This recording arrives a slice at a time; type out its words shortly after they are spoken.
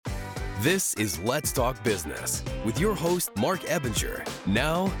This is Let's Talk Business with your host, Mark Ebinger.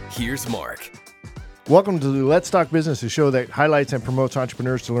 Now, here's Mark. Welcome to the Let's Talk Business, a show that highlights and promotes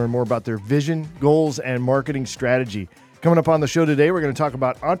entrepreneurs to learn more about their vision, goals, and marketing strategy. Coming up on the show today, we're going to talk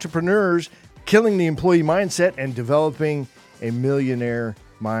about entrepreneurs killing the employee mindset and developing a millionaire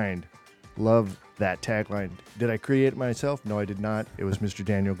mind. Love that tagline. Did I create it myself? No, I did not. It was Mr.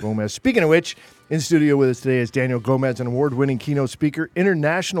 Daniel Gomez. Speaking of which, in studio with us today is Daniel Gomez, an award-winning keynote speaker,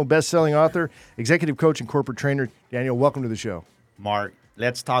 international best-selling author, executive coach, and corporate trainer. Daniel, welcome to the show. Mark,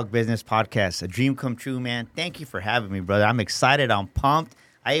 Let's Talk Business podcast. A dream come true, man. Thank you for having me, brother. I'm excited. I'm pumped.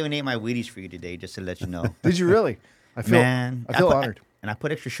 I even ate my Wheaties for you today, just to let you know. Did you really? I feel honored. And I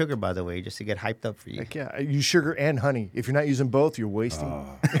put extra sugar, by the way, just to get hyped up for you. Heck yeah, I use sugar and honey. If you're not using both, you're wasting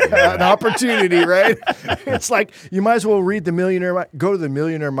an opportunity, right? It's like you might as well read the go to the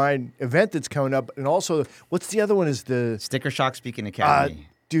Millionaire Mind event that's coming up. And also, what's the other one is the... Sticker Shock Speaking Academy.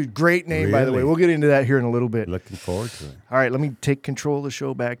 Dude, great name, by the way. We'll get into that here in a little bit. Looking forward to it. All right, let me take control of the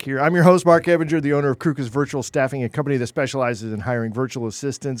show back here. I'm your host, Mark Ebinger, the owner of Kruka's Virtual Staffing, a company that specializes in hiring virtual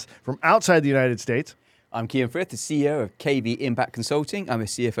assistants from outside the United States. I'm Kian Frith, the CEO of KB Impact Consulting. I'm a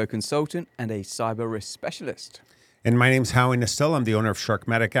CFO consultant and a cyber risk specialist. And my name's Howie Nastel. I'm the owner of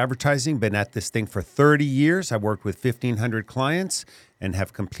Sharkmatic Advertising. Been at this thing for 30 years. I've worked with 1,500 clients and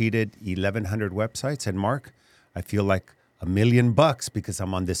have completed 1,100 websites. And Mark, I feel like $1 million because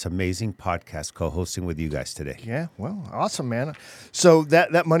I'm on this amazing podcast co-hosting with you guys today. Yeah, well, awesome, man. So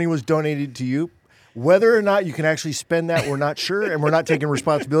that money was donated to you. Whether or not you can actually spend that, we're not sure, and we're not taking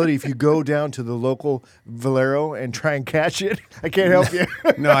responsibility if you go down to the local Valero and try and catch it. I can't help you.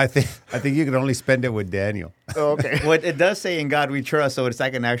 No, I think you can only spend it with Daniel. Oh, okay. Well, it does say "In God We Trust," so it's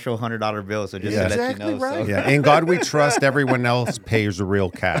like an actual $100 bill. So just to let Exactly you know. right. So. Yeah, in God we trust. Everyone else pays the real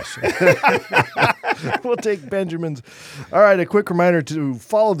cash. We'll take Benjamin's. All right, a quick reminder to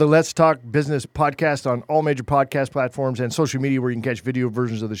follow the Let's Talk Business podcast on all major podcast platforms and social media where you can catch video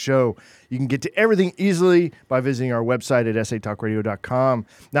versions of the show. You can get to everything easily by visiting our website at satalkradio.com.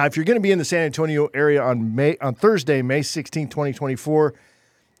 Now, if you're going to be in the San Antonio area on Thursday, May 16, 2024,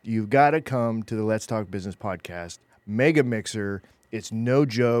 you've got to come to the Let's Talk Business podcast. Mega Mixer. It's no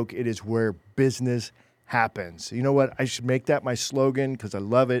joke. It is where business happens. You know what? I should make that my slogan because I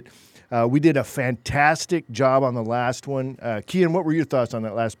love it. We did a fantastic job on the last one. Kian, what were your thoughts on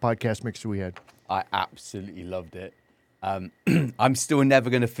that last podcast mixer we had? I absolutely loved it. I'm still never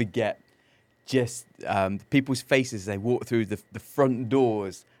going to forget just people's faces as they walked through the front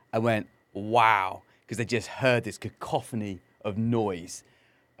doors. I went, wow, because they just heard this cacophony of noise,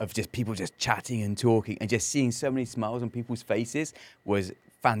 of just people just chatting and talking, and just seeing so many smiles on people's faces was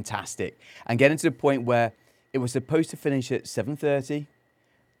fantastic. And getting to the point where it was supposed to finish at 7:30,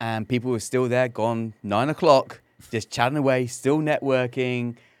 and people were still there, gone 9 o'clock, just chatting away, still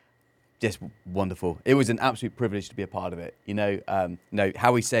networking. Just wonderful. It was an absolute privilege to be a part of it.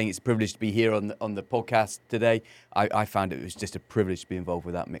 Howie's saying it's a privilege to be here on the podcast today. I found it was just a privilege to be involved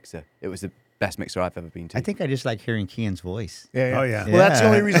with that mixer. It was the best mixer I've ever been to. I think I just like hearing Kian's voice. Yeah. Oh, yeah. Well, that's the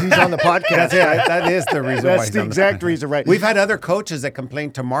only reason he's on the podcast. That is the reason why That's he's the on exact reason, right? We've had other coaches that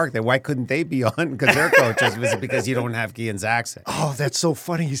complained to Mark that why couldn't they be on because they're coaches. Was it because you don't have Kian's accent? Oh, that's so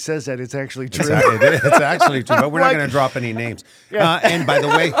funny he says that. It's actually true. It's actually true, but we're not going to drop any names. And by the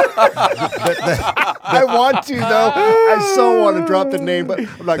way, I want to, though. I so want to drop the name, but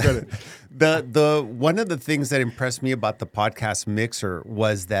I'm not going to. the one of the things that impressed me about the podcast mixer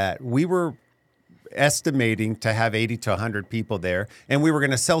was that we were estimating to have 80 to 100 people there, and we were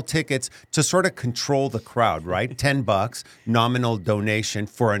going to sell tickets to sort of control the crowd, right? $10 nominal donation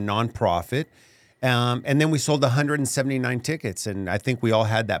for a nonprofit. And then we sold 179 tickets. And I think we all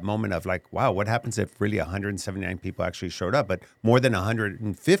had that moment of like, wow, what happens if really 179 people actually showed up? But more than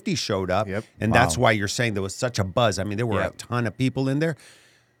 150 showed up. Yep. And that's why you're saying there was such a buzz. I mean, there were a ton of people in there.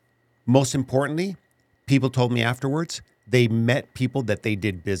 Most importantly, people told me afterwards, they met people that they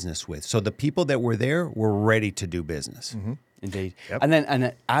did business with. So the people that were there were ready to do business. Mm-hmm. Indeed. Yep. And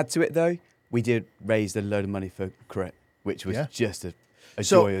then add to it, though, we did raise a load of money for Crit, which was just a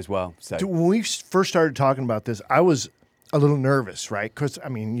joy as well. So when we first started talking about this, I was a little nervous, right? Because, I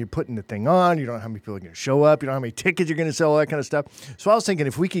mean, you're putting the thing on. You don't know how many people are going to show up. You don't know how many tickets you're going to sell, all that kind of stuff. So I was thinking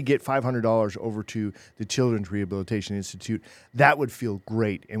if we could get $500 over to the Children's Rehabilitation Institute, that would feel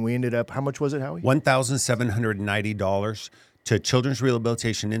great. And we ended up, how much was it, Howie? $1,790 to Children's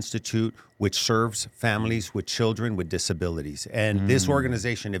Rehabilitation Institute, which serves families with children with disabilities. And this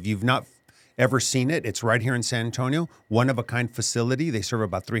organization, if you've not ever seen it, it's right here in San Antonio, one-of-a-kind facility. They serve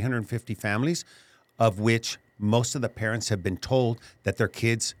about 350 families, of which most of the parents have been told that their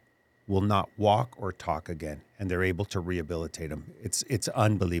kids will not walk or talk again, and they're able to rehabilitate them. It's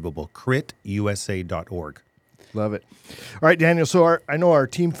unbelievable. CritUSA.org. Love it. All right, Daniel. So I know our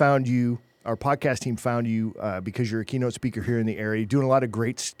team found you. Our podcast team found you because you're a keynote speaker here in the area, doing a lot of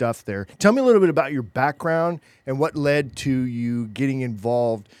great stuff there. Tell me a little bit about your background and what led to you getting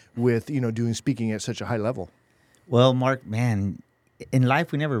involved with, doing speaking at such a high level. Well, Mark, man, in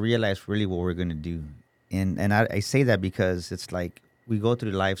life we never realize really what we're going to do. And I say that because it's like we go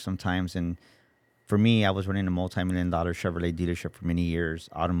through life sometimes. And for me, I was running a multi-million-dollar Chevrolet dealership for many years,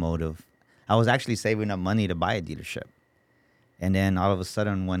 automotive. I was actually saving up money to buy a dealership. And then all of a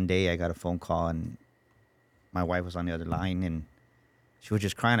sudden, one day, I got a phone call, and my wife was on the other line, and she was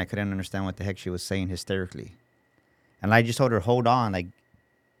just crying. I couldn't understand what the heck she was saying hysterically. And I just told her, hold on, like,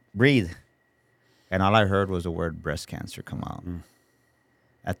 breathe. And all I heard was the word breast cancer come out.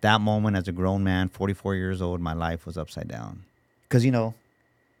 At that moment, as a grown man, 44 years old, my life was upside down. Because,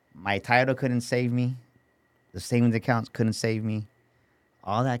 my title couldn't save me. The savings accounts couldn't save me.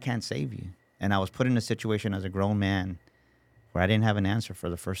 All that can't save you. And I was put in a situation as a grown man where I didn't have an answer for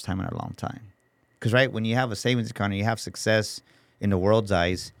the first time in a long time. Because, right, when you have a savings account and you have success in the world's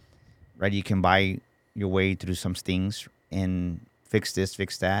eyes, right, you can buy your way through some things and fix this,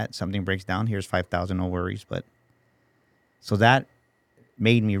 fix that. Something breaks down, here's $5,000, no worries. But so that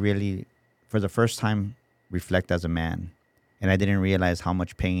made me really, for the first time, reflect as a man. And I didn't realize how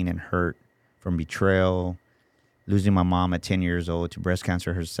much pain and hurt from betrayal, losing my mom at 10 years old to breast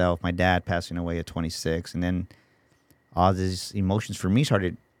cancer herself, my dad passing away at 26, and then all these emotions for me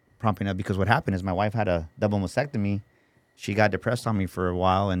started prompting up because what happened is my wife had a double mastectomy. She got depressed on me for a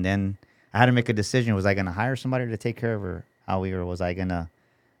while, and then I had to make a decision. Was I going to hire somebody to take care of her, Howie, or was I going to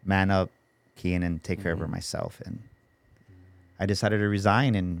man up, Kean, and take care of her myself? And I decided to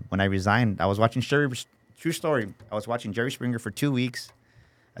resign, and when I resigned, I was watching true story. I was watching Jerry Springer for 2 weeks.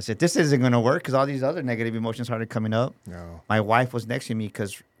 I said, this isn't going to work because all these other negative emotions started coming up. No. My wife was next to me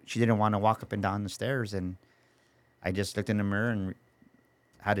because she didn't want to walk up and down the stairs, and I just looked in the mirror and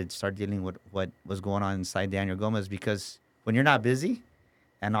had to start dealing with what was going on inside Daniel Gomez, because when you're not busy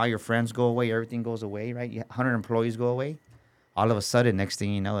and all your friends go away, everything goes away, right? 100 employees go away. All of a sudden, next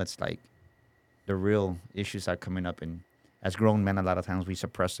thing you know, it's like the real issues are coming up. And as grown men, a lot of times we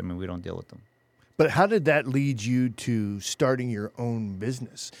suppress them and we don't deal with them. But how did that lead you to starting your own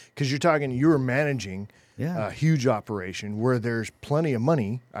business? Because you were managing a huge operation where there's plenty of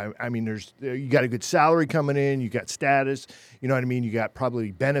money. I mean, you got a good salary coming in, you got status, you know what I mean? You got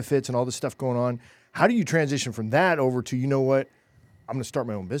probably benefits and all this stuff going on. How do you transition from that over to, I'm going to start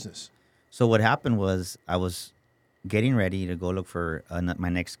my own business? So what happened was I was getting ready to go look for my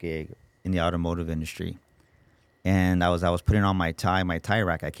next gig in the automotive industry. And I was putting on my tie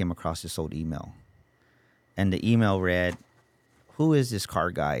rack. I came across this old email. And the email read, who is this car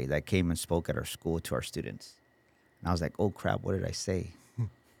guy that came and spoke at our school to our students? And I was like, oh, crap, what did I say?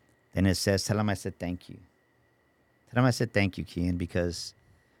 And it says, tell him I said thank you. Tell him I said thank you, Kean, because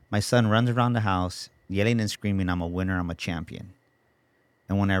my son runs around the house yelling and screaming, I'm a winner, I'm a champion.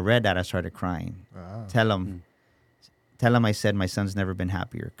 And when I read that, I started crying. Wow. Tell him I said my son's never been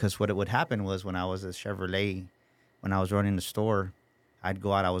happier. Because what would happen was when I was at Chevrolet, when I was running the store, I'd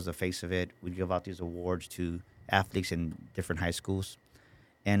go out, I was the face of it. We'd give out these awards to athletes in different high schools.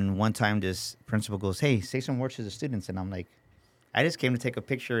 And one time this principal goes, hey, say some words to the students. And I'm like, I just came to take a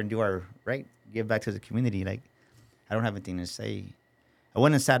picture and do give back to the community. Like, I don't have anything to say. I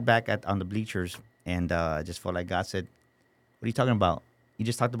went and sat back on the bleachers, and I just felt like God said, what are you talking about? You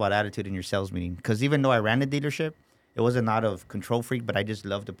just talked about attitude in your sales meeting. Because even though I ran the dealership, it wasn't out of control freak, but I just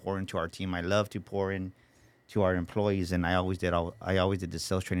love to pour into our team. I love to pour in to our employees, and I always did the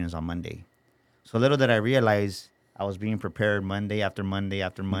sales trainings on Monday. So little did I realize I was being prepared Monday after Monday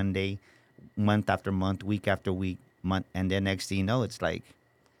after Monday, month after month, week after week, and then next thing you know, it's like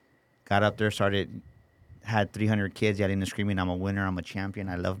got up there, had 300 kids yelling and screaming, I'm a winner, I'm a champion,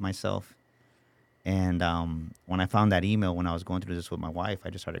 I love myself. And when I found that email, when I was going through this with my wife, I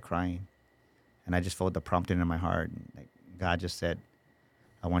just started crying. And I just felt the prompting in my heart. Like God just said,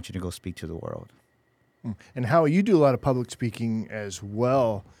 I want you to go speak to the world. And how you do a lot of public speaking as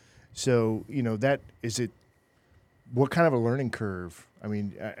well. So, what kind of a learning curve? I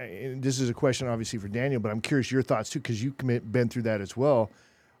mean, this is a question obviously for Daniel, but I'm curious your thoughts too, because you've been through that as well.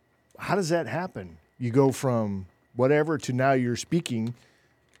 How does that happen? You go from whatever to now you're speaking.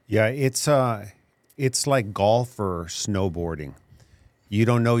 Yeah, it's like golf or snowboarding. You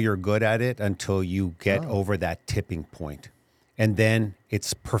don't know you're good at it until you get over that tipping point. And then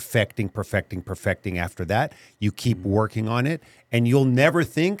it's perfecting after that. You keep working on it, and you'll never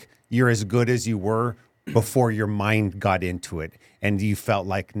think you're as good as you were before your mind got into it and you felt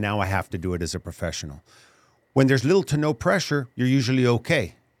like, now I have to do it as a professional. When there's little to no pressure, you're usually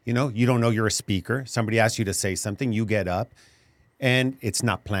okay. You know, you don't know you're a speaker. Somebody asks you to say something, you get up, and it's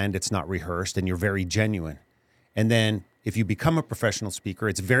not planned, it's not rehearsed, and you're very genuine. And then if you become a professional speaker,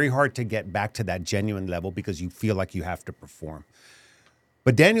 it's very hard to get back to that genuine level because you feel like you have to perform.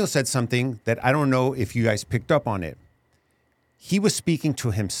 But Daniel said something that I don't know if you guys picked up on it. He was speaking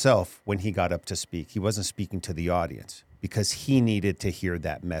to himself when he got up to speak. He wasn't speaking to the audience because he needed to hear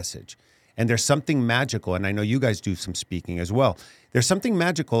that message. And there's something magical, and I know you guys do some speaking as well. There's something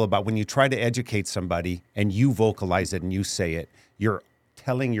magical about when you try to educate somebody and you vocalize it and you say it, you're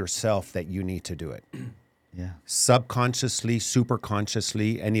telling yourself that you need to do it. Yeah. Subconsciously,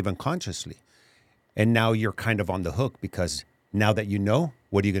 superconsciously, and even consciously. And now you're kind of on the hook because now that you know,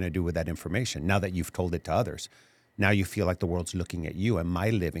 what are you going to do with that information? Now that you've told it to others, now you feel like the world's looking at you. Am I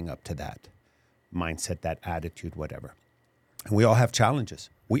living up to that mindset, that attitude, whatever? And we all have challenges.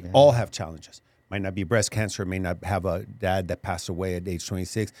 We all have challenges. Might not be breast cancer, may not have a dad that passed away at age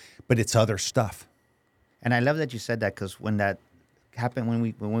 26, but it's other stuff. And I love that you said that, because when that happened,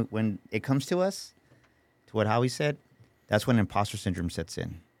 when it comes to us, to what Howie said, that's when imposter syndrome sets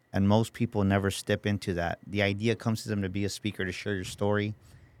in. And most people never step into that. The idea comes to them to be a speaker, to share your story.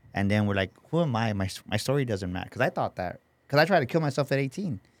 And then we're like, who am I? My story doesn't matter. Because I thought that. Because I tried to kill myself at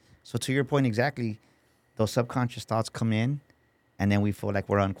 18. So to your point exactly, those subconscious thoughts come in, and then we feel like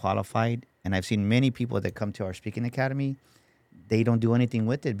we're unqualified. And I've seen many people that come to our speaking academy, they don't do anything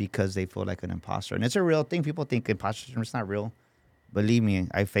with it because they feel like an imposter. And it's a real thing. People think imposter syndrome is not real. Believe me,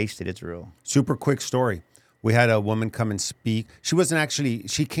 I faced it. It's real. Super quick story. We had a woman come and speak.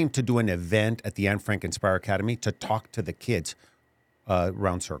 She came to do an event at the Anne Frank Inspire Academy to talk to the kids,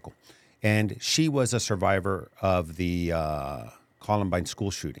 round circle. And she was a survivor of the Columbine school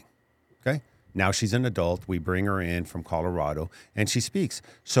shooting. Okay. Now she's an adult. We bring her in from Colorado and she speaks.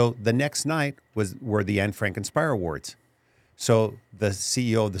 So the next night were the Anne Frank Inspire Awards. So the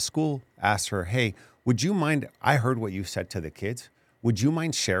CEO of the school asked her, hey, would you mind, I heard what you said to the kids. Would you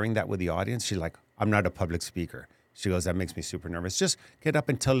mind sharing that with the audience? She's like, I'm not a public speaker. She goes, that makes me super nervous. Just get up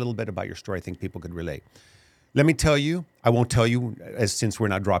and tell a little bit about your story. I think people could relate. Let me tell you, I won't tell you, since we're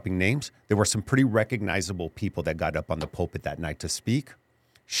not dropping names, there were some pretty recognizable people that got up on the pulpit that night to speak.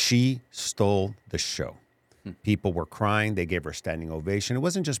 She stole the show. People were crying. They gave her a standing ovation. It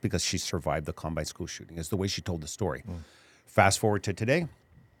wasn't just because she survived the Columbine school shooting. It's the way she told the story. Fast forward to today.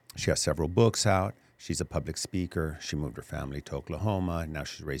 She has several books out. She's a public speaker. She moved her family to Oklahoma. Now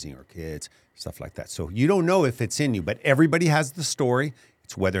she's raising her kids, stuff like that. So you don't know if it's in you, but everybody has the story.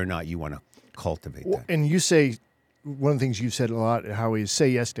 It's whether or not you want to cultivate that. And you say, one of the things you've said a lot, Howie, is say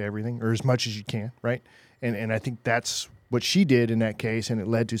yes to everything, or as much as you can, right? And I think that's what she did in that case, and it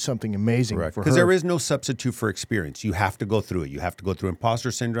led to something amazing for her. Because there is no substitute for experience. You have to go through it. You have to go through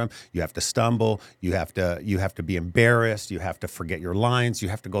imposter syndrome. You have to stumble. You have to be embarrassed. You have to forget your lines. You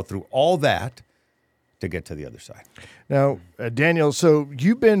have to go through all that to get to the other side. Now, Daniel, so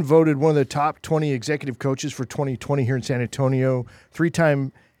you've been voted one of the top 20 executive coaches for 2020 here in San Antonio,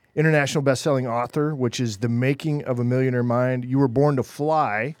 3-time international best-selling author, which is The Making of a Millionaire Mind. You Were Born to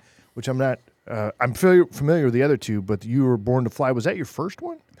Fly, which I'm not, I'm familiar with the other two, but You Were Born to Fly. Was that your first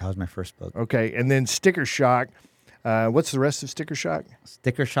one? That was my first book. Okay, and then Sticker Shock. What's the rest of Sticker Shock?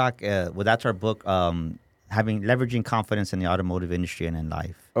 Sticker Shock, well, that's our book, leveraging confidence in the automotive industry and in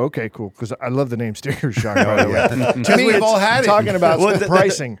life. Okay, cool. Because I love the name Sticker Shock. By the way. To me, we've all had it. Talking about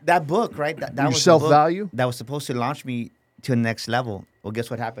pricing. That book, right? That Your was the self-value? book that was supposed to launch me to the next level. Well, guess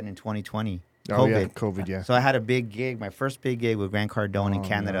what happened in 2020? Oh, COVID. yeah, COVID, yeah. So I had a big gig, my first big gig with Grant Cardone in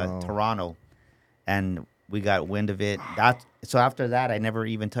Canada, Toronto, and we got wind of it. So after that, I've never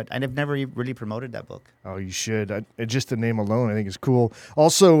really promoted that book. Oh, you should. Just the name alone, I think, is cool.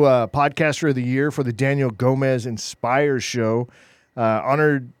 Also, Podcaster of the Year for the Daniel Gomez Inspire Show.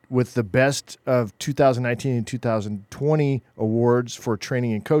 Honored with the Best of 2019 and 2020 awards for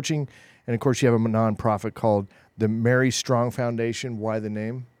training and coaching. And, of course, you have a nonprofit called the Mary Strong Foundation. Why the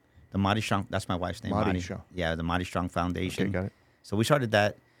name? The Marty Strong, that's my wife's name. Marty Strong. Yeah, the Marty Strong Foundation. Okay, got it. So we started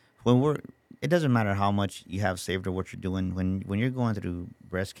that. It doesn't matter how much you have saved or what you're doing. When you're going through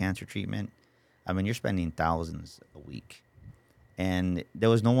breast cancer treatment, I mean, you're spending thousands a week. And there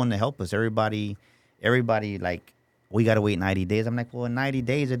was no one to help us. Everybody like, we got to wait 90 days. I'm like, well, in 90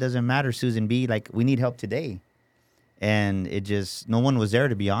 days, it doesn't matter, Susan B. Like, we need help today. And no one was there,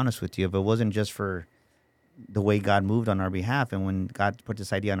 to be honest with you. If it wasn't just for the way God moved on our behalf, and when God put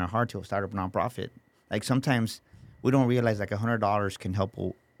this idea on our heart to start a nonprofit, like sometimes we don't realize like $100 can help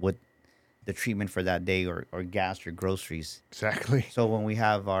with the treatment for that day or gas or groceries. Exactly. So when we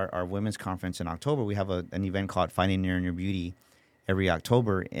have our women's conference in October, we have an event called Finding Your Beauty every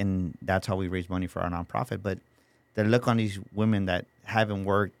October, and that's how we raise money for our nonprofit. But the look on these women that haven't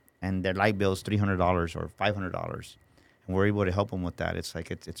worked and their light bill is $300 or $500, and we're able to help them with that. It's like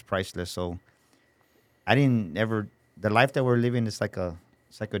it's priceless. So I didn't ever the life that we're living is like a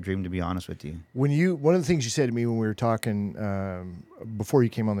dream, to be honest with you. One of the things you said to me when we were talking before you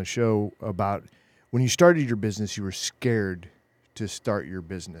came on the show about when you started your business, you were scared to start your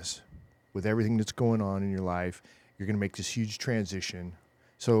business with everything that's going on in your life. You're going to make this huge transition.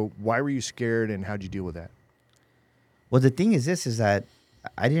 So why were you scared, and how'd you deal with that? Well, the thing is that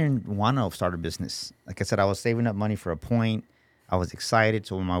I didn't want to start a business. Like I said, I was saving up money for a point. I was excited.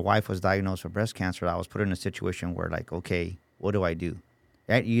 So when my wife was diagnosed with breast cancer, I was put in a situation where, like, okay, what do I do?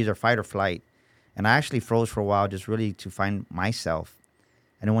 Right? You either fight or flight. And I actually froze for a while just really to find myself.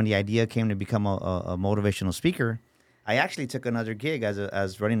 And then when the idea came to become a motivational speaker, I actually took another gig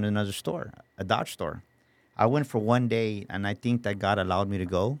as running another store, a Dodge store. I went for one day, and I think that God allowed me to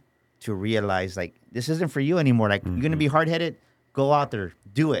go to realize, like, this isn't for you anymore. Like, you're going to be hard-headed? Go out there.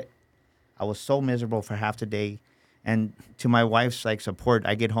 Do it. I was so miserable for half the day. And to my wife's, like, support,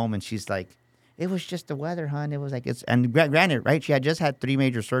 I get home, and she's like, it was just the weather, hon. It was like, and granted, right, she had just had 3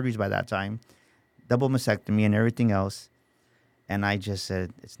 major surgeries by that time, double mastectomy and everything else. And I just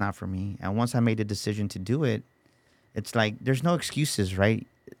said, it's not for me. And once I made the decision to do it, it's like, there's no excuses, right?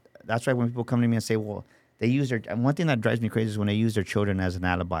 That's why when people come to me and say, well, they use their, and one thing that drives me crazy is when they use their children as an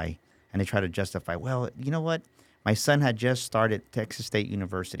alibi and they try to justify, well, you know what? My son had just started Texas State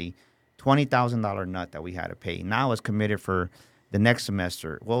University, $20,000 nut that we had to pay. Now I was committed for the next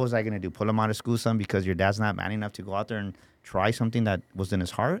semester. What was I going to do? Pull him out of school, son, because your dad's not man enough to go out there and try something that was in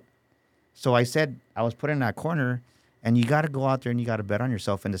his heart? So I said, I was put in that corner, and you got to go out there and you got to bet on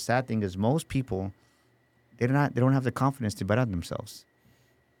yourself. And the sad thing is most people, they don't have the confidence to bet on themselves.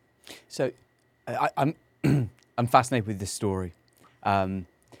 So I'm I'm fascinated with this story.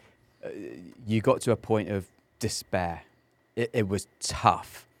 You got to a point of despair. It was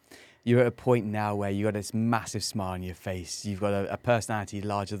tough. You're at a point now where you got this massive smile on your face. You've got a personality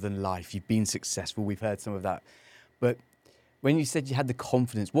larger than life. You've been successful. We've heard some of that. But when you said you had the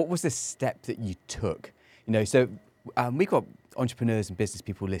confidence, what was the step that you took? You know, so we've got entrepreneurs and business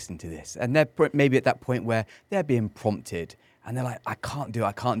people listening to this, and they're maybe at that point where they're being prompted and they're like, I can't do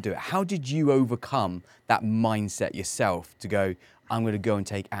it. How did you overcome that mindset yourself to go, I'm going to go and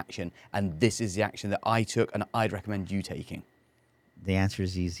take action, and this is the action that I took and I'd recommend you taking? The answer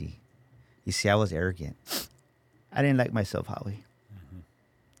is easy. You see, I was arrogant. I didn't like myself, Howie.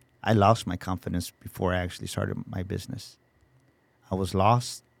 I lost my confidence before I actually started my business. I was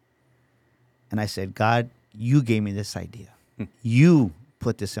lost, and I said, God, you gave me this idea. You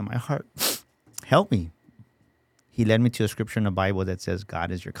put this in my heart. Help me. He led me to a scripture in the Bible that says,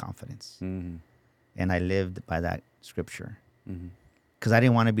 God is your confidence. Mm-hmm. And I lived by that scripture. Because I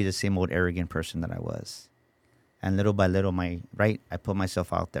didn't want to be the same old arrogant person that I was. And little by little, I put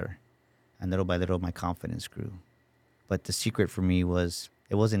myself out there. And little by little, my confidence grew. But the secret for me was,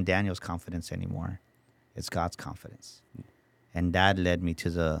 it wasn't Daniel's confidence anymore. It's God's confidence. And that led me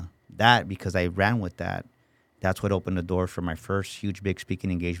to that because I ran with that. That's what opened the door for my first huge, big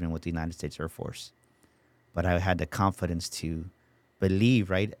speaking engagement with the United States Air Force. But I had the confidence to believe,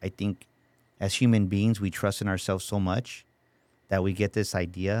 right? I think as human beings, we trust in ourselves so much that we get this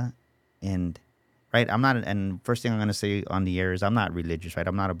idea. And, right, and first thing I'm going to say on the air is I'm not religious, right?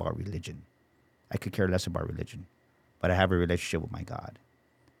 I'm not about religion. I could care less about religion. But I have a relationship with my God.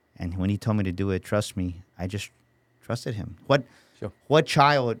 And when he told me to do it, trust me, I just trusted him. What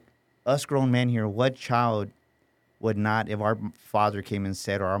child, us grown men here, what child would not, if our father came and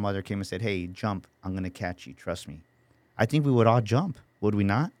said, or our mother came and said, hey, jump, I'm going to catch you, trust me. I think we would all jump, would we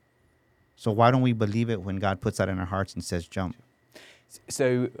not? So why don't we believe it when God puts that in our hearts and says, jump?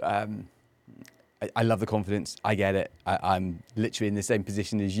 So I love the confidence. I get it. I'm literally in the same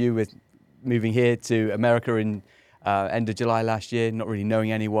position as you with moving here to America in end of July last year, not really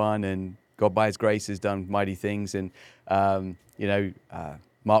knowing anyone, and God by his grace has done mighty things. And,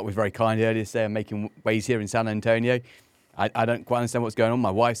 Mark was very kind earlier to say I'm making waves here in San Antonio. I don't quite understand what's going on. My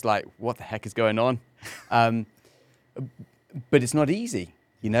wife's like, what the heck is going on? But it's not easy,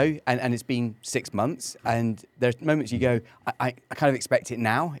 you know, and it's been 6 months, and there's moments you go, I kind of expect it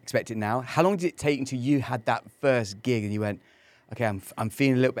now. How long did it take until you had that first gig and you went, okay, I'm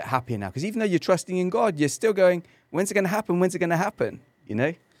feeling a little bit happier now? Because even though you're trusting in God, you're still going, when's it going to happen? You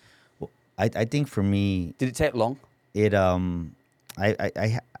know? Well, I think for me... Did it take long?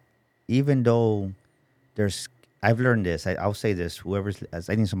 I even though there's I've learned this. I'll say this. I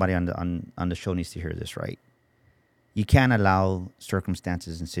think somebody on the show needs to hear this, right? You can't allow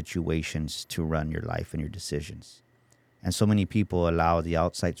circumstances and situations to run your life and your decisions. And so many people allow the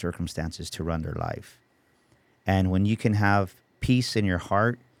outside circumstances to run their life. And when you can have peace in your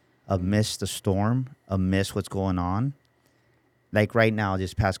heart amidst the storm, amidst what's going on, like right now,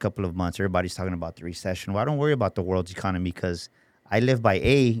 this past couple of months, everybody's talking about the recession. Well, I don't worry about the world's economy because I live by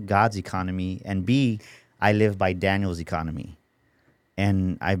A, God's economy, and B, I live by Daniel's economy.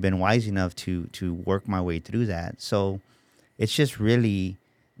 And I've been wise enough to work my way through that. So it's just really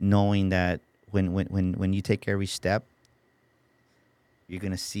knowing that when you take every step, you're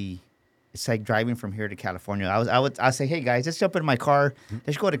gonna see. It's like driving from here to California. I say, hey guys, let's jump in my car.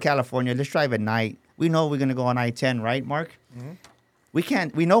 Let's go to California. Let's drive at night. We know we're gonna go on I-10, right, Mark?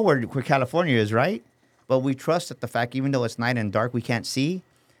 Mm-hmm. We know where California is, right? But we trust that the fact, even though it's night and dark, we can't see,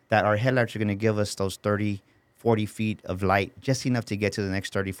 that our headlights are gonna give us those 30, 40 feet of light, just enough to get to the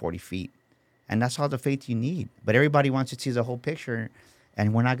next 30, 40 feet. And that's all the faith you need. But everybody wants to see the whole picture,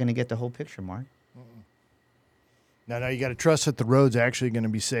 and we're not gonna get the whole picture, Mark. Now you got to trust that the road's actually going to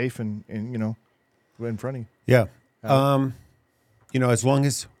be safe and go in front of you. Yeah. As long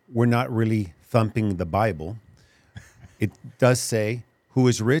as we're not really thumping the Bible, it does say, who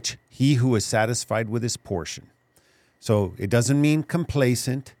is rich? He who is satisfied with his portion. So it doesn't mean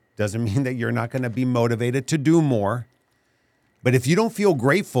complacent, doesn't mean that you're not going to be motivated to do more. But if you don't feel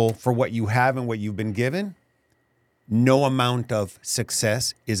grateful for what you have and what you've been given, no amount of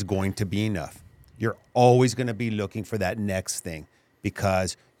success is going to be enough. You're always going to be looking for that next thing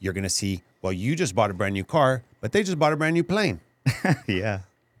because you're going to see, well, you just bought a brand new car, but they just bought a brand new plane. Yeah.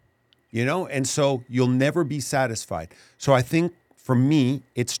 And so you'll never be satisfied. So I think for me,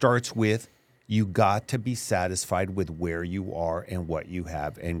 it starts with you got to be satisfied with where you are and what you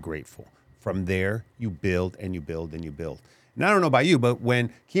have and grateful. From there, you build and you build and you build. And I don't know about you, but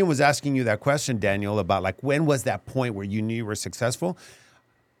when Kean was asking you that question, Daniel, about like when was that point where you knew you were successful,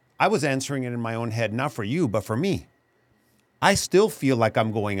 I was answering it in my own head, not for you, but for me. I still feel like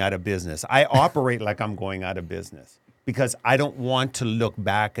I'm going out of business. I operate like I'm going out of business because I don't want to look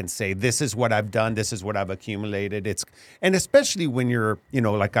back and say, this is what I've done. This is what I've accumulated. And especially when you're,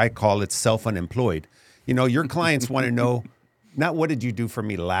 like I call it self-unemployed, your clients want to know, not what did you do for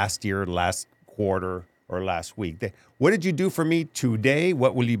me last year, last quarter, or last week. What did you do for me today?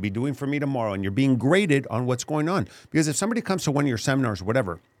 What will you be doing for me tomorrow? And you're being graded on what's going on. Because if somebody comes to one of your seminars or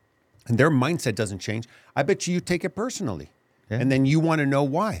whatever, and their mindset doesn't change, I bet you take it personally. Yeah. And then you want to know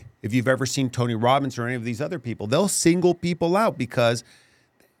why. If you've ever seen Tony Robbins or any of these other people, they'll single people out because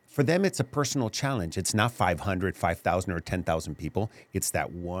for them, it's a personal challenge. It's not 500, 5,000, or 10,000 people. It's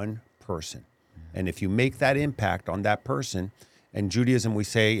that one person. And if you make that impact on that person, in Judaism, we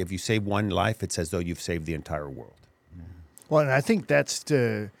say, if you save one life, it's as though you've saved the entire world. Well, and I think that's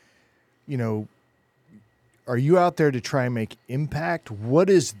are you out there to try and make impact? What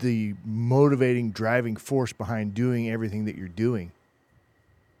is the motivating, driving force behind doing everything that you're doing?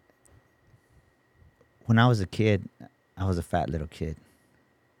 When I was a kid, I was a fat little kid.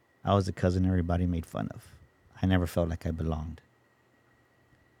 I was the cousin everybody made fun of. I never felt like I belonged.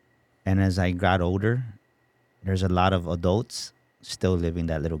 And as I got older, there's a lot of adults still living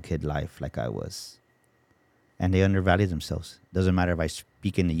that little kid life like I was. And they undervalue themselves. Doesn't matter if I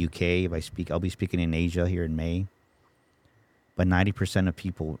speak in the UK, I'll be speaking in Asia here in May. But 90% of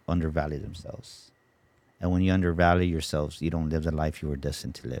people undervalue themselves. And when you undervalue yourselves, you don't live the life you were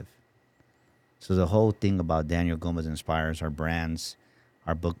destined to live. So the whole thing about Daniel Gomez Inspires, our brands,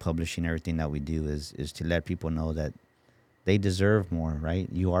 our book publishing, everything that we do is to let people know that they deserve more, right?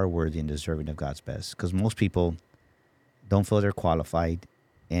 You are worthy and deserving of God's best. Because most people don't feel they're qualified.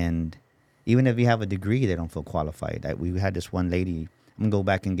 And even if you have a degree, they don't feel qualified. We had this one lady, I'm going to go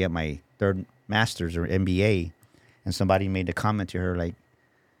back and get my third master's or MBA. And somebody made a comment to her, like,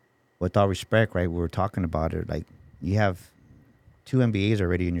 with all respect, right? We were talking about it. Like, you have 2 MBAs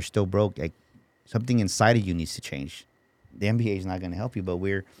already and you're still broke. Like, something inside of you needs to change. The MBA is not going to help you, but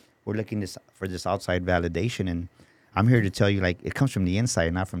we're looking for this outside validation. And I'm here to tell you, like, it comes from the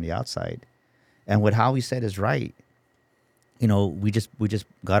inside, not from the outside. And what Howie said is right. We just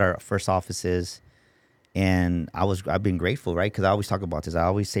got our first offices, and I've been grateful, right? Because I always talk about this. I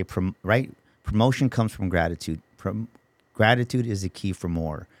always say, promotion comes from gratitude. Gratitude is the key for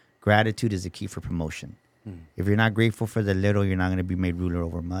more. Gratitude is the key for promotion. If you're not grateful for the little, you're not going to be made ruler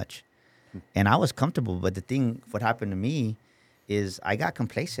over much. And I was comfortable, but what happened to me is I got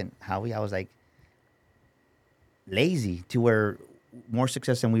complacent, Howie. I was like lazy to where more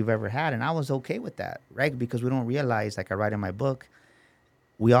success than we've ever had. And I was okay with that, right? Because we don't realize, like I write in my book,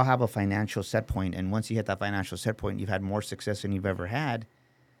 we all have a financial set point, and once you hit that financial set point, you've had more success than you've ever had.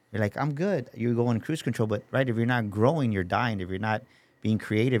 You're like, I'm good. You're going cruise control, but right, if you're not growing, you're dying. If you're not being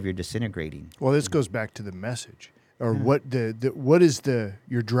creative, you're disintegrating. Well, this goes back to the message, or what what is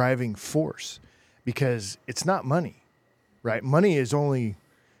your driving force? Because it's not money, right? Money is only.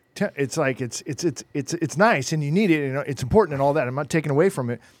 It's like it's nice and you need it. It's important and all that. I'm not taking away from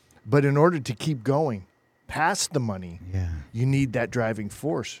it, but in order to keep going past the money, you need that driving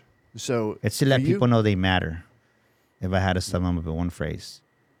force. So it's to let people know they matter. If I had to sum up in one phrase,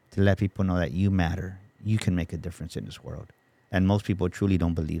 to let people know that you matter, you can make a difference in this world. And most people truly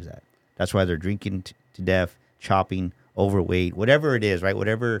don't believe that. That's why they're drinking to death, chopping, overweight, whatever it is, right?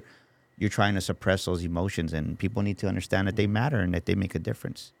 Whatever you're trying to suppress those emotions, and people need to understand that they matter and that they make a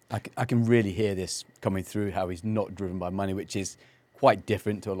difference. I can really hear this coming through, how he's not driven by money, which is quite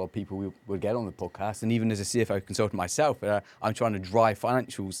different to a lot of people we would get on the podcast. And even as a CFO consultant myself, I'm trying to drive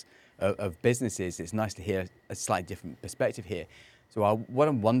financials of businesses. It's nice to hear a slightly different perspective here. So what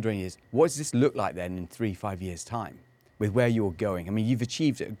I'm wondering is, what does this look like then in 3-5 years' time with where you're going? I mean, you've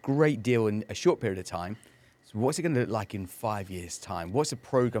achieved a great deal in a short period of time. So what's it going to look like in 5 years' time? What's the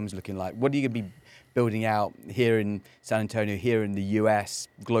programs looking like? What are you going to be building out here in San Antonio, here in the US,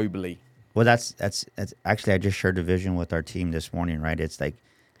 globally? Well, that's actually, I just shared a vision with our team this morning, right? It's like,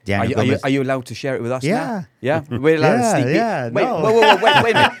 Daniel are you allowed to share it with us Yeah. now? Yeah. We're allowed to sneak peek?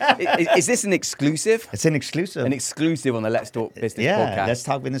 Wait a minute. Is this an exclusive? It's an exclusive. An exclusive on the Let's Talk Business podcast. Let's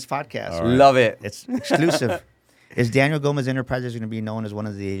Talk Business podcast. Right. Love it. It's exclusive. Daniel Gomez Enterprises going to be known as one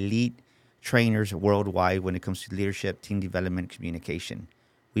of the elite trainers worldwide when it comes to leadership, team development, communication.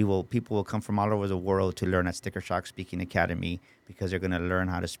 People will come from all over the world to learn at Sticker Shock Speaking Academy because they're going to learn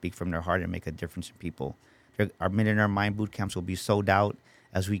how to speak from their heart and make a difference in people. Our Millionaire Mind boot camps will be sold out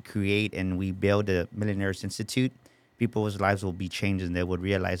as we create and we build a Millionaires Institute. People's lives will be changed and they would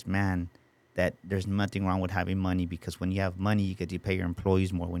realize, man, that there's nothing wrong with having money, because when you have money, you get to pay your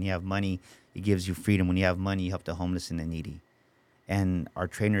employees more. When you have money, it gives you freedom. When you have money, you help the homeless and the needy. And our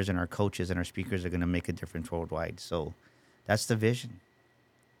trainers and our coaches and our speakers are going to make a difference worldwide. So that's the vision.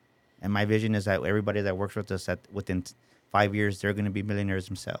 And my vision is that everybody that works with us within 5 years, they're going to be millionaires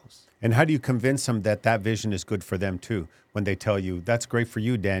themselves. And how do you convince them that that vision is good for them too? When they tell you, that's great for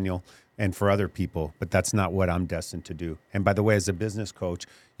you, Daniel, and for other people, but that's not what I'm destined to do. And by the way, as a business coach,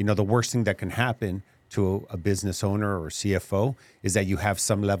 the worst thing that can happen to a business owner or CFO is that you have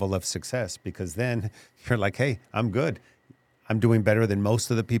some level of success, because then you're like, hey, I'm good. I'm doing better than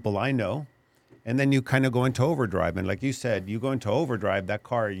most of the people I know. And then you kind of go into overdrive. And like you said, you go into overdrive, that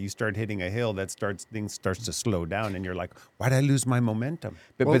car, you start hitting a hill, things starts to slow down. And you're like, why did I lose my momentum?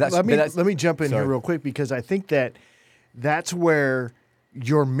 Let me jump in here real quick, because I think that's where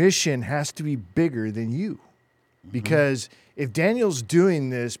your mission has to be bigger than you. Because if Daniel's doing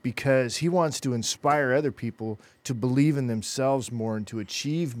this because he wants to inspire other people to believe in themselves more and to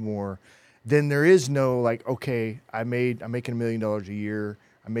achieve more, then there is no like, okay, I'm making $1 million a year,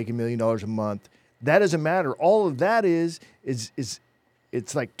 I'm making $1 million a month. That doesn't matter. All of that is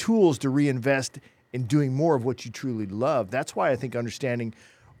it's like tools to reinvest in doing more of what you truly love. That's why I think understanding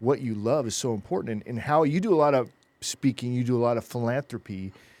what you love is so important, and how you do a lot of speaking, you do a lot of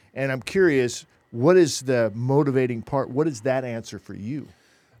philanthropy. And I'm curious, what is the motivating part? What is that answer for you?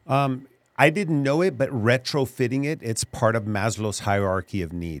 I didn't know it, but retrofitting it's part of Maslow's hierarchy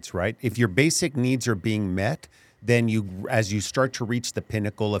of needs, right? If your basic needs are being met, then as you start to reach the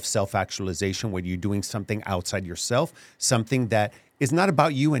pinnacle of self-actualization, where you're doing something outside yourself, something that is not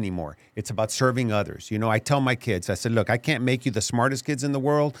about you anymore. It's about serving others. I tell my kids, I said, look, I can't make you the smartest kids in the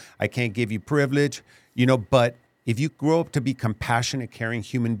world. I can't give you privilege, but if you grow up to be compassionate, caring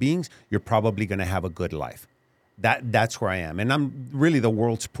human beings, you're probably going to have a good life. That's where I am. And I'm really the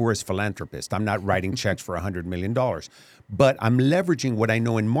world's poorest philanthropist. I'm not writing checks for $100 million, but I'm leveraging what I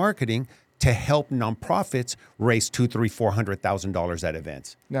know in marketing to help nonprofits raise $200,000, $300,000, $400,000 at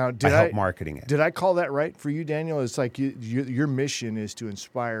events. Now, help marketing it. Did I call that right for you, Daniel? It's like your mission is to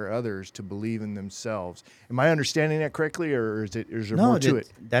inspire others to believe in themselves. Am I understanding that correctly, or is there more to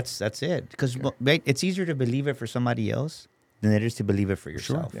it? That's it. Because it's easier to believe it for somebody else than it is to believe it for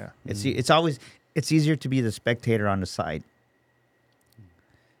yourself. Sure. Yeah. It's easier to be the spectator on the side.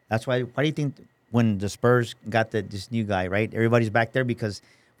 That's why. Why do you think when the Spurs got this new guy, right? Everybody's back there because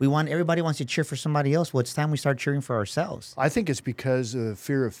everybody wants to cheer for somebody else. Well, it's time we start cheering for ourselves. I think it's because of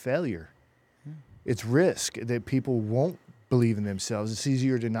fear of failure. It's risk that people won't believe in themselves. It's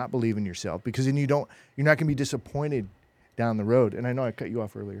easier to not believe in yourself, because then you're not going to be disappointed down the road. And I know I cut you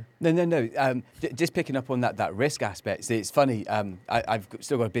off earlier. No. Just picking up on that risk aspect. See, it's funny. I've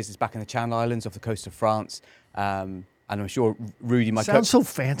still got a business back in the Channel Islands off the coast of France. And I'm sure Rudy, my Sounds so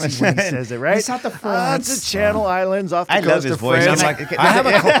fancy when he says it, right? It's out the front. It's the Channel Islands off the I coast love his of voice. France. I'm like,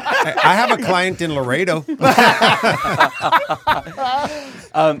 I have a client in Laredo. but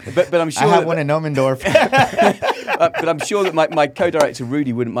I'm sure I have one in Omendorf. but I'm sure that my co-director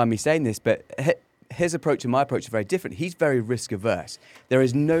Rudy wouldn't mind me saying this, but his approach and my approach are very different. He's very risk averse. There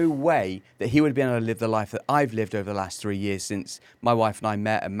is no way that he would have been able to live the life that I've lived over the last 3 years since my wife and I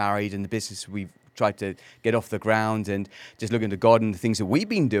met and married, and the business we've tried to get off the ground, and just looking to God and the things that we've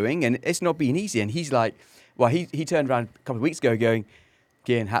been doing, and it's not been easy. And he's like, well, he turned around a couple of weeks ago going,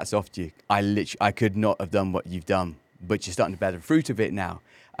 Kian, hats off to you. I could not have done what you've done, but you're starting to bear the fruit of it now.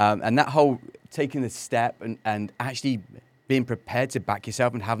 And that whole taking the step and actually being prepared to back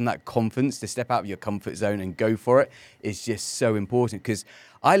yourself and having that confidence to step out of your comfort zone and go for it is just so important. Because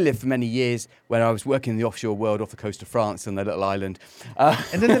I lived for many years when I was working in the offshore world off the coast of France on a little island.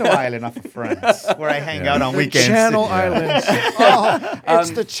 And the little island off of France where I hang out on weekends. Channel Islands. Oh,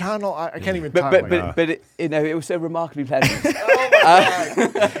 it's the Channel. I can't even talk like that. But it, it was so remarkably pleasant.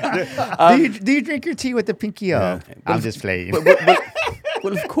 Do you drink your tea with the pinky up? I'm just playing.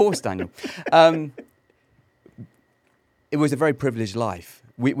 Well, of course, Daniel. It was a very privileged life.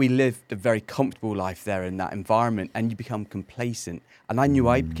 We lived a very comfortable life there in that environment, and you become complacent. And I knew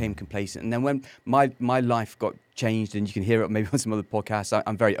I became complacent. And then when my life got changed, and you can hear it maybe on some other podcasts,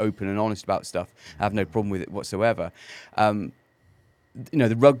 I'm very open and honest about stuff. I have no problem with it whatsoever. The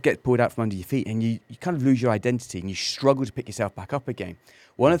rug gets pulled out from under your feet, and you kind of lose your identity, and you struggle to pick yourself back up again.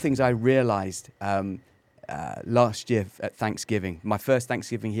 One of the things I realized last year at Thanksgiving, my first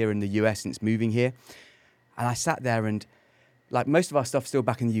Thanksgiving here in the US since moving here, and I sat there and, like, most of our stuff's still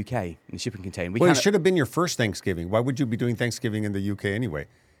back in the UK in the shipping container. Well, it should have been your first Thanksgiving. Why would you be doing Thanksgiving in the UK anyway?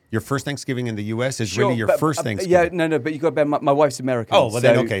 Your first Thanksgiving in the US is really your first Thanksgiving. Yeah, no, but you got to bear my wife's American. Oh, well,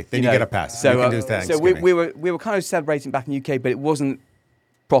 then okay, then you get a pass. So, you can do Thanksgiving. So we were kind of celebrating back in the UK, but it wasn't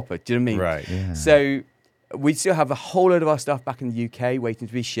proper. Do you know what I mean? Right. Yeah. So we still have a whole load of our stuff back in the UK waiting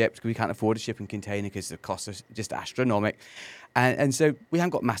to be shipped because we can't afford a shipping container because the costs are just astronomical. And so we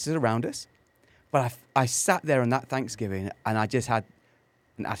haven't got masses around us. But I sat there on that Thanksgiving and I just had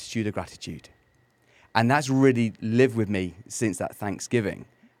an attitude of gratitude. And that's really lived with me since that Thanksgiving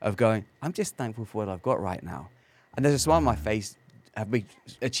of going, I'm just thankful for what I've got right now. And there's a smile on my face. Have we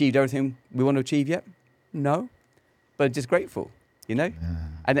achieved everything we want to achieve yet? No. But just grateful, Yeah.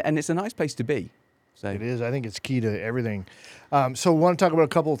 And it's a nice place to be. So It is. I think it's key to everything. So I want to talk about a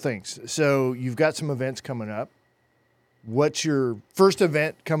couple of things. So you've got some events coming up. What's your first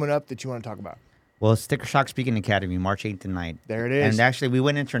event coming up that you want to talk about? Well, Sticker Shock Speaking Academy, March 8th and 9th. There it is. And actually, we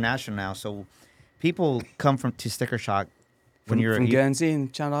went international now, so people come to Sticker Shock when you're from Guernsey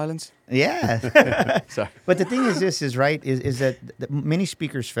and Channel Islands. Yeah. Sorry. But the thing is that many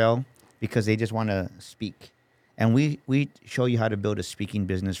speakers fail because they just want to speak. And we show you how to build a speaking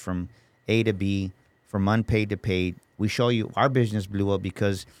business from A to B, from unpaid to paid. We show you our business blew up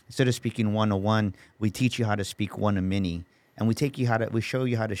because instead of speaking 101, we teach you how to speak one-to-many. And we show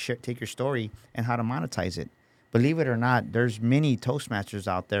you how to take your story and how to monetize it. Believe it or not, there's many Toastmasters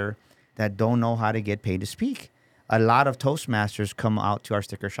out there that don't know how to get paid to speak. A lot of Toastmasters come out to our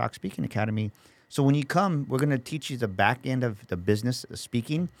Sticker Shock Speaking Academy. So when you come, we're going to teach you the back end of the business of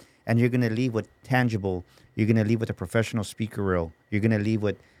speaking, and you're going to leave with tangible. You're going to leave with a professional speaker reel. You're going to leave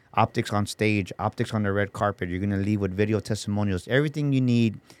with optics on stage, optics on the red carpet. You're going to leave with video testimonials. Everything you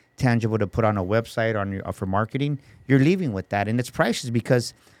need tangible to put on a website for marketing, you're leaving with that. And it's priceless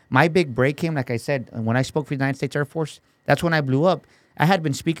because my big break came, like I said, when I spoke for the United States Air Force, that's when I blew up. I had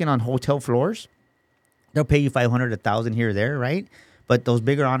been speaking on hotel floors. They'll pay you $500, $1,000 here or there, right? But those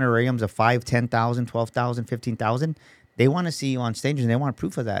bigger honorariums of $5,000, $10,000, $12,000, $15,000, they want to see you on stage and they want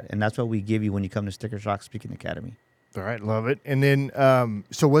proof of that. And that's what we give you when you come to Sticker Shock Speaking Academy. All right, love it. And then,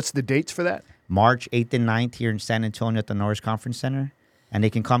 so what's the dates for that? March 8th and 9th here in San Antonio at the Norris Conference Center. And they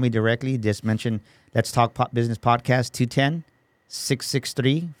can call me directly. Just mention Let's Talk Business Podcast,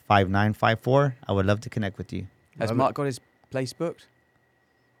 210-663-5954. I would love to connect with you. Has Mark got his place booked?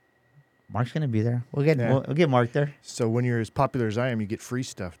 Mark's going to be there. We'll get Mark there. So when you're as popular as I am, you get free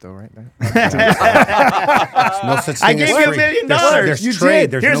stuff, though, right? There's no such thing I gave as you free. $1 million. There's You trade.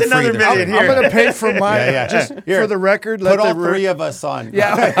 did. There's Here's no another free. There's- $1 million I'm here. going to pay for mine. Yeah. Just Here. for the record. Put all the three of us on.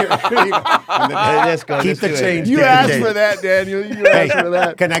 Yeah. Let's go. Keep the Let's do it. change. You Dave. asked for that, Daniel. You asked for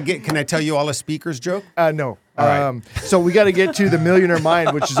that. Can I tell you all a speaker's joke? No. All right. So we got to get to the Millionaire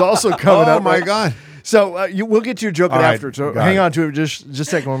Mind, which is also coming up. Oh my right? God. So we'll get to your joke All right, after. So got hang it. on to it just a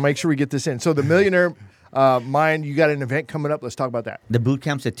second. We'll make sure we get this in. So the Millionaire Mind, you got an event coming up. Let's talk about that. The boot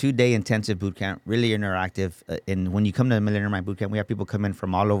camp's a 2-day intensive boot camp, really interactive. And when you come to the Millionaire Mind boot camp, we have people come in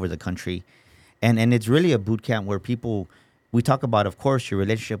from all over the country. And it's really a boot camp where people, we talk about, of course, your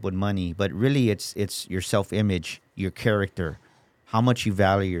relationship with money, but really it's your self-image, your character, how much you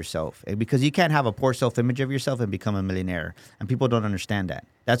value yourself. Because you can't have a poor self-image of yourself and become a millionaire. And people don't understand that.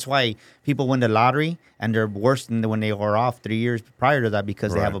 That's why people win the lottery and they're worse than when they were off 3 years prior to that,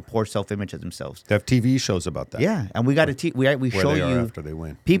 because they have a poor self-image of themselves. They have TV shows about that. Yeah, and we got to we where show they are you after they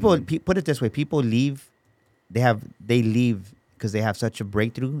win. people. Put it this way: people leave. They leave because they have such a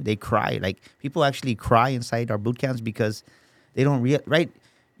breakthrough. They cry. Like, people actually cry inside our boot camps because they don't right.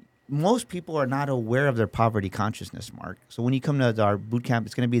 Most people are not aware of their poverty consciousness, Mark. So when you come to our boot camp,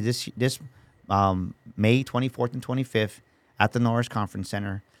 it's going to be this May 24th and 25th at the Norris Conference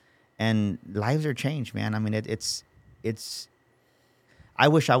Center, and lives are changed, man. I mean, it's. I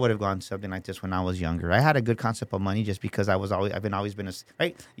wish I would have gone something like this when I was younger. I had a good concept of money just because I've always been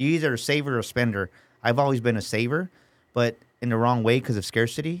right. You either a saver or a spender. I've always been a saver, but in the wrong way because of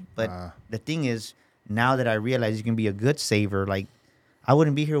scarcity. But the thing is, now that I realize you can be a good saver, like, I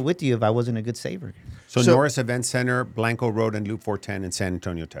wouldn't be here with you if I wasn't a good saver. So Norris Event Center, Blanco Road and Loop 410 in San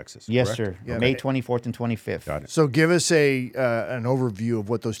Antonio, Texas. Yes, correct? sir. Yeah, May 24th and 25th. Got it. So give us an overview of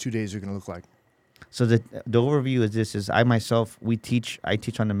what those 2 days are going to look like. So the overview is this: is I myself I teach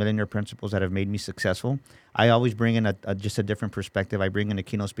on the millionaire principles that have made me successful. I always bring in just a different perspective. I bring in a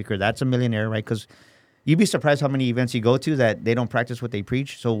keynote speaker that's a millionaire, right? Because you'd be surprised how many events you go to that they don't practice what they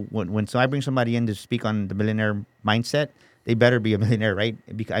preach. So when I bring somebody in to speak on the millionaire mindset, they better be a millionaire, right?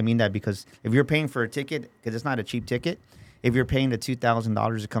 I mean that because if you're paying for a ticket, because it's not a cheap ticket, if you're paying the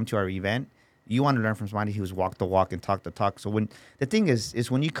 $2,000 to come to our event, you want to learn from somebody who's walked the walk and talked the talk. So when the thing is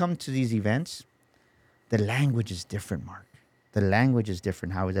when you come to these events, the language is different, Mark. The language is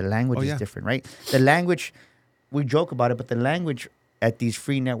different, Howard. The language is different, right? The language, we joke about it, but the language at these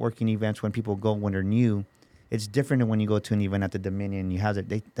free networking events when people go when they're new, it's different than when you go to an event at the Dominion. You have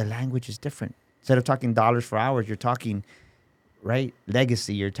the language is different. Instead of talking dollars for hours, you're talking, right,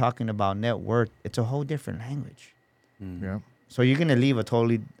 legacy. You're talking about net worth. It's a whole different language. Yeah. So you're gonna leave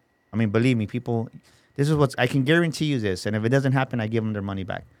believe me, people. This is I can guarantee you this, and if it doesn't happen, I give them their money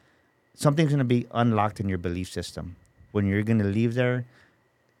back. Something's going to be unlocked in your belief system when you're going to leave there.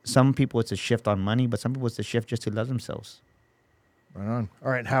 Some people, it's a shift on money, but some people, it's a shift just to love themselves. Right on.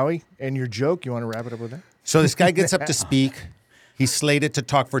 All right, Howie, and your joke, you want to wrap it up with that? So this guy gets up to speak. He's slated to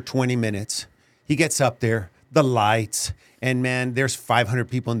talk for 20 minutes. He gets up there, the lights, and man, there's 500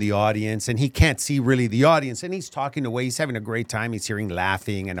 people in the audience, and he can't see really the audience, and he's talking away. He's having a great time. He's hearing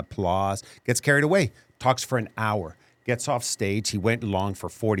laughing and applause. Gets carried away. Talks for an hour. Gets off stage. He went long for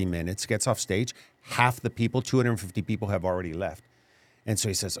 40 minutes. Gets off stage. Half the people, 250 people, have already left. And so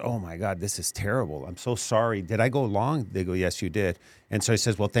he says, oh, my God, this is terrible. I'm so sorry. Did I go long? They go, yes, you did. And so he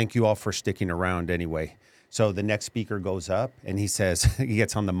says, well, thank you all for sticking around anyway. So the next speaker goes up, and he says, he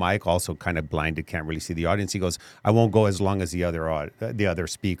gets on the mic, also kind of blinded, can't really see the audience. He goes, I won't go as long as the other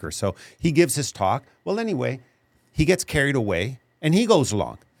speaker. So he gives his talk. Well, anyway, he gets carried away, and he goes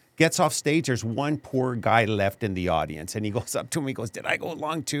long. Gets off stage. There's one poor guy left in the audience, and he goes up to him. He goes, "Did I go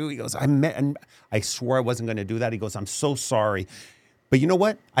long too?" He goes, I swore I wasn't going to do that." He goes, "I'm so sorry, but you know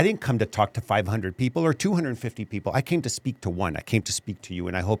what? I didn't come to talk to 500 people or 250 people. I came to speak to one. I came to speak to you,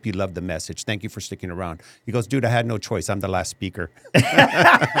 and I hope you love the message. Thank you for sticking around." He goes, "Dude, I had no choice. I'm the last speaker."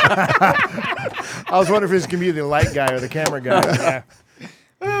 I was wondering if it was going to be the light guy or the camera guy.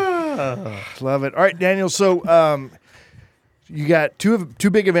 Yeah. Love it. All right, Daniel. So you got two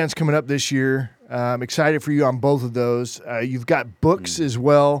big events coming up this year. I'm excited for you on both of those. You've got books as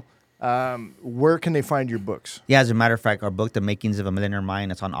well. Where can they find your books? Yeah, as a matter of fact, our book, The Makings of a Millionaire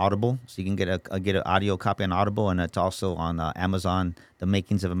Mind, it's on Audible. So you can get an audio copy on Audible, and it's also on Amazon, The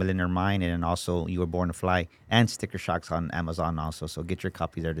Makings of a Millionaire Mind, and then also You Were Born to Fly, and Sticker Shocks on Amazon also. So get your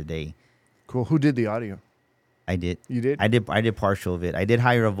copy there today. Cool. Who did the audio? I did. You did? I did partial of it. I did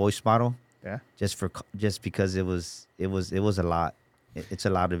hire a voice model. Yeah. Just because it was a lot. It's a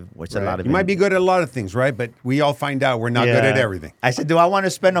lot of. You might be good at a lot of things, right? But we all find out we're not good at everything. I said, do I want to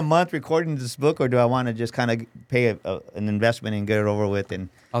spend a month recording this book, or do I want to just kind of pay an investment and get it over with? And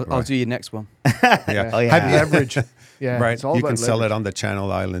I'll do your next one. Yeah. Oh, yeah. Leverage. Yeah. Right. It's all You about can sell leverage. it on the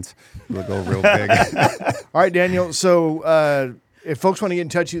Channel Islands. It'll go real big. All right, Daniel. So if folks want to get in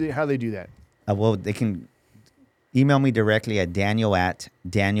touch with you, how do they do that? Well, they can email me directly at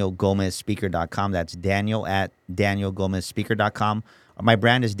daniel@danielgomezspeaker.com. That's daniel@danielgomezspeaker.com. My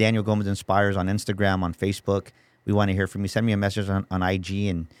brand is Daniel Gomez Inspires on Instagram, on Facebook. We want to hear from you. Send me a message on IG,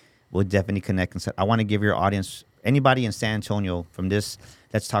 and we'll definitely connect. And I want to give your audience, anybody in San Antonio, from this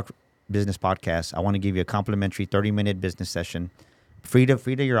Let's Talk Business podcast, I want to give you a complimentary 30-minute business session, free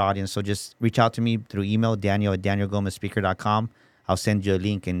to your audience. So just reach out to me through email, daniel@danielgomezspeaker.com. I'll send you a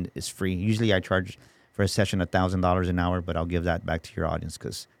link and it's free. Usually I charge for a session $1,000 an hour, but I'll give that back to your audience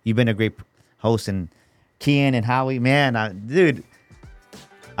because you've been a great host. And Kian and Howie, man, dude,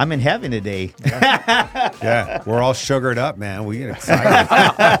 I'm in heaven today. Yeah, we're all sugared up, man. We get excited.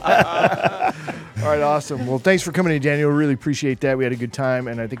 All right, awesome. Well, thanks for coming in, Daniel. Really appreciate that. We had a good time,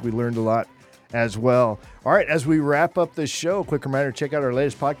 and I think we learned a lot as well. All right, as we wrap up this show, quick reminder, check out our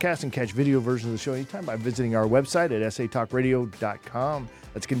latest podcast and catch video versions of the show anytime by visiting our website at satalkradio.com.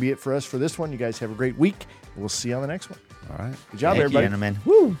 That's going to be it for us for this one. You guys have a great week. We'll see you on the next one. All right. Good job, Thank you, everybody. gentlemen.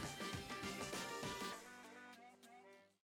 Woo!